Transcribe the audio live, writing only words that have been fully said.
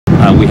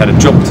We had a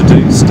job to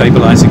do,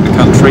 stabilising the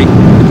country,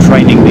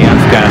 training the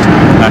Afghan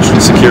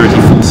national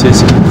security forces,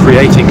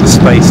 creating the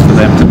space for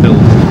them to build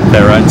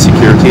their own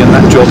security, and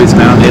that job is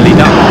now nearly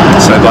done.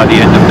 So by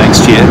the end of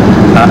next year,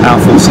 our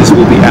forces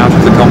will be out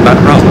of the combat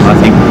role. I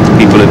think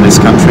people in this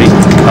country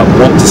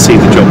want to see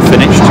the job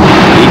finished.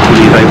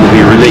 Equally, they will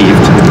be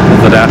relieved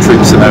that our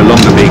troops are no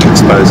longer being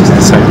exposed to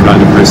the same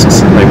kind of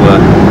risks that they were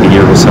a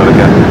year or so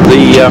ago.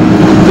 The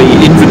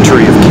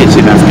inventory of kit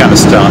in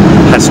Afghanistan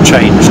has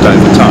changed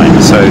over time.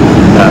 So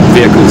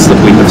vehicles that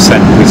we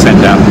sent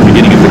out at the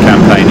beginning of the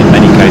campaign in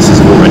many cases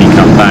have already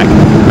come back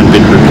and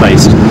been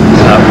replaced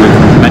with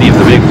many of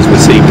the vehicles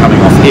we're seeing coming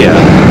off here,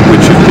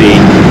 which have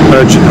been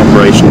urgent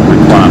operational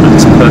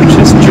requirements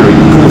purchased during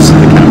the course of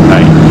the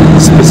campaign,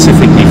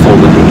 specifically for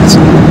the needs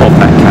of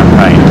that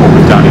campaign. What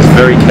we've done is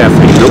very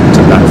carefully looked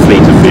at that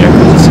fleet of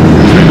vehicles,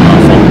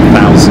 3,500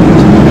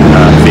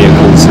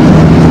 vehicles and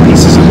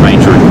pieces of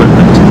major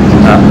equipment,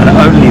 and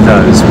only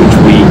those which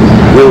we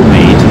will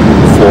need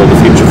for the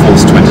Future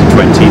Force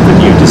 2020, the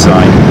new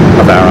design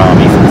of our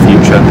army for the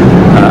future,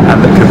 and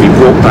that can be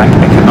brought back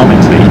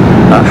economically,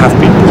 have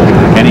been brought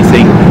back.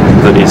 Anything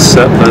that is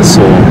surplus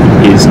or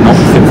is not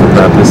fit for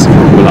purpose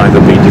will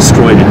either be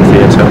destroyed in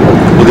theatre,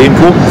 or the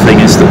important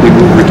thing is that we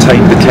will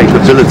retain the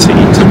capability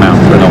to mount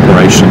an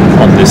operation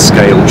on this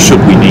scale should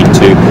we need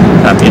to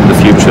in the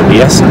future.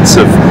 The essence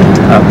of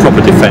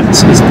proper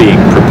defence is being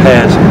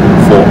prepared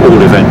for all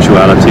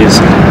eventualities,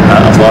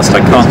 and whilst I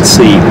can't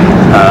see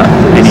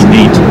any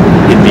need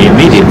in the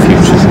immediate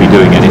future to be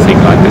doing anything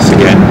like this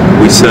again,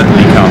 we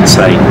certainly can't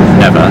say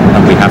never,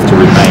 and we have to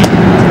remain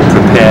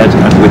prepared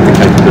and with the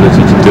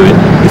capability to do it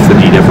if the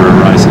need ever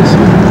arises.